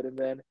so good. And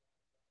then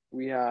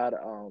we had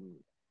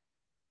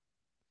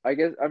I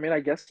guess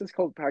it's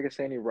called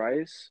Pakistani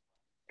rice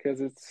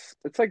because it's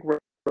like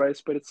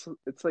rice, but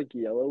it's like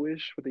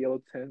yellowish with a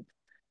yellow tint.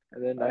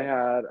 And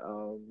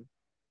Oh,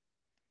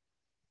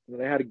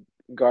 then I had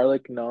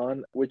garlic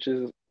naan, which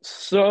is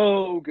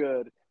so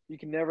good. You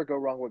can never go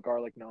wrong with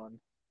garlic naan.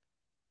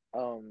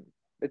 Um,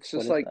 it's what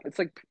just is like that?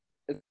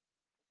 it's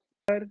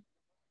bread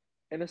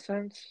in a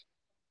sense.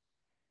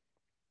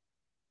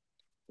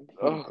 Pita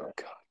Oh bread.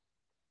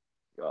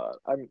 God,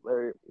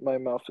 my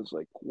mouth is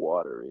like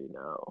watery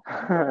now.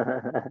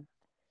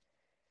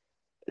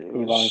 It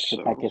was Belongs to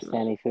so good.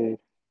 Pakistani food.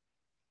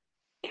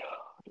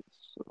 God, it's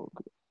so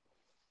good.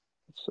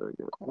 It's so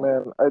good. Oh,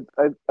 Man,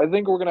 I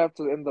think we're gonna have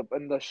to end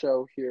the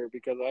show here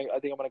because I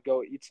think I'm gonna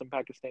go eat some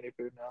Pakistani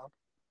food now.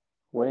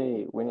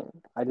 wait,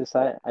 I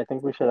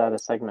think we should add a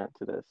segment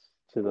to this,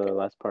 to the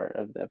last part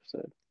of the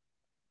episode.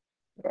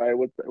 All right,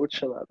 what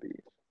shall that be?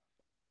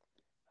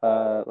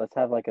 Let's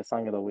have like a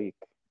song of the week.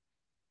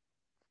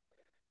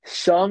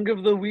 Song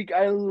of the week.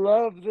 I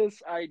love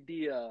this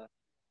idea.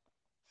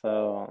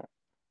 So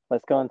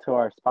let's go into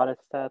our Spotify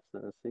stats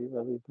and see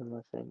what we've been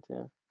listening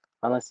to.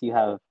 Unless you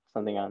have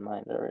something on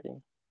mind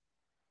already.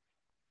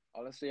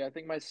 Honestly, I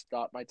think my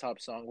top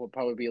song will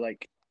probably be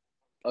like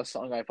a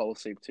song I fall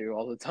asleep to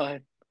all the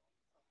time.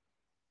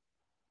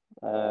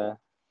 Uh,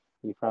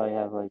 you probably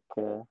have like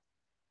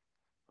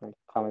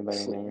Call Me by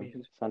Your Sleep Name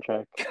music.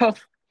 soundtrack.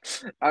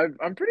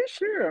 I'm pretty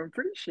sure. I'm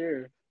pretty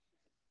sure.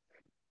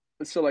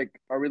 So like,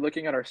 are we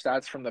looking at our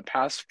stats from the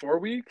past 4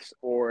 weeks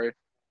or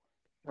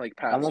like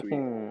I'm past week?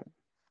 looking,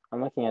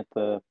 I'm looking at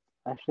the.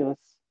 Actually,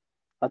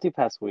 I'll do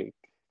past week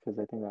because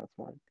I think that's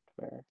more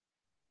fair.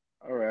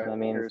 All So right, that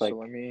means here. So like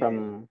let me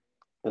from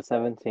the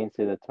 17th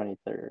to the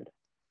 23rd.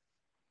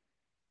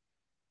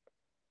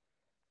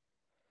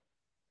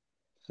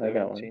 I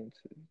got one. 17.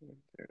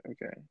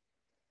 Okay.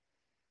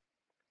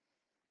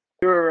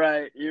 You were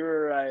right. You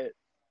were right.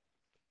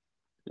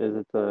 Is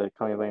it the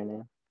Call Me by Your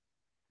Name?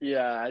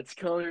 Yeah, it's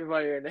Call Me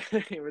by Your Name.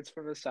 It's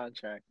from the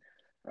soundtrack.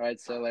 All right,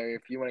 so Larry,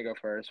 if you want to go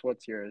first,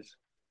 what's yours?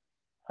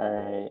 All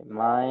right,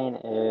 mine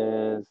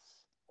is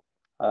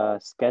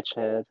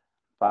Sketchhead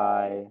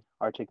by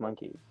Arctic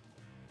Monkeys.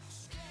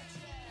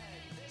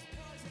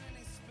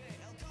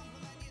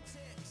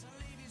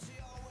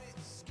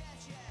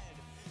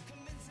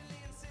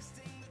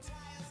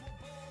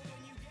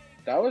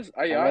 That was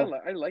I love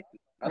I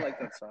like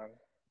that song.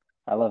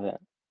 I love it.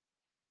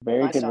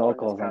 Very My good song from this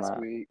vocals on past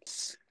that. week.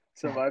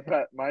 So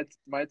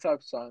my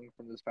top song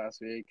from this past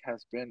week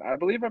has been, I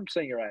believe I'm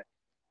saying it right.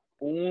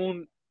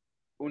 Un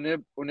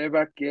une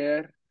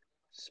vaquer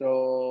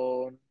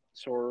son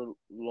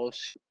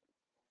los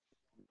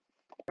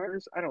I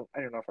don't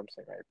know if I'm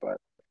saying right, but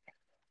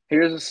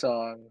here's a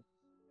song.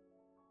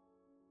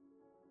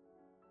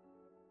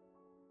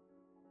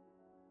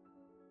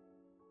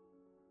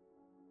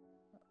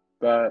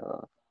 But Uh, I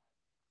love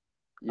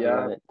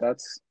yeah, it.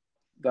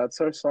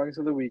 that's our songs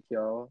of the week,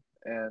 y'all.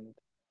 And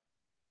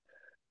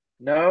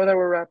now that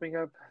we're wrapping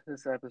up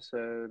this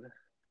episode,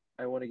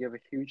 I want to give a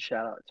huge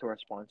shout out to our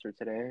sponsor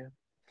today,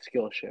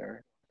 Skillshare.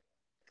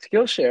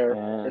 Skillshare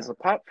And is a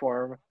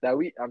platform that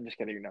I'm just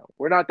kidding. No,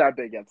 we're not that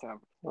big yet, Sam.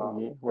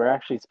 we're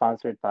actually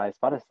sponsored by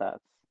Spotistats.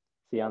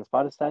 See, on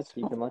Spotistats,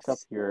 you can look up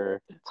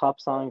your top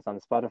songs on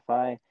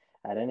Spotify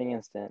at any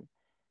instant.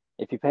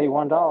 If you pay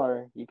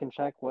 $1, you can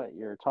check what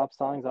your top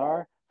songs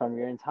are from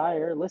your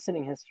entire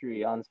listening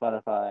history on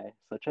Spotify.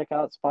 So check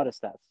out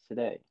Spotistats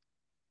today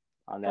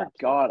on the App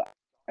Store. Forgot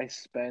I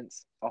spent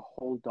a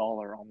whole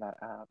dollar on that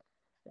app.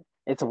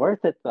 It's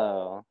worth it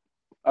though.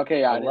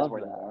 Okay, I yeah, it is love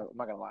worth it. that. I'm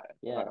not gonna lie. I'm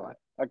not Yeah. gonna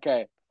lie.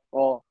 Okay,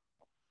 well,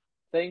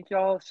 thank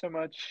y'all so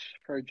much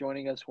for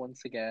joining us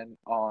once again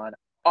on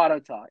Auto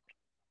Talk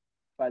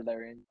by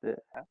Larry and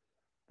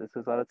This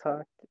is Auto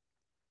Talk.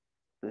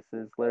 This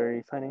is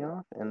Larry signing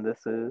off, and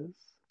this is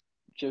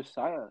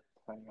Josiah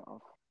signing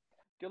off.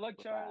 Good luck,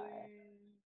 bye. Charlie.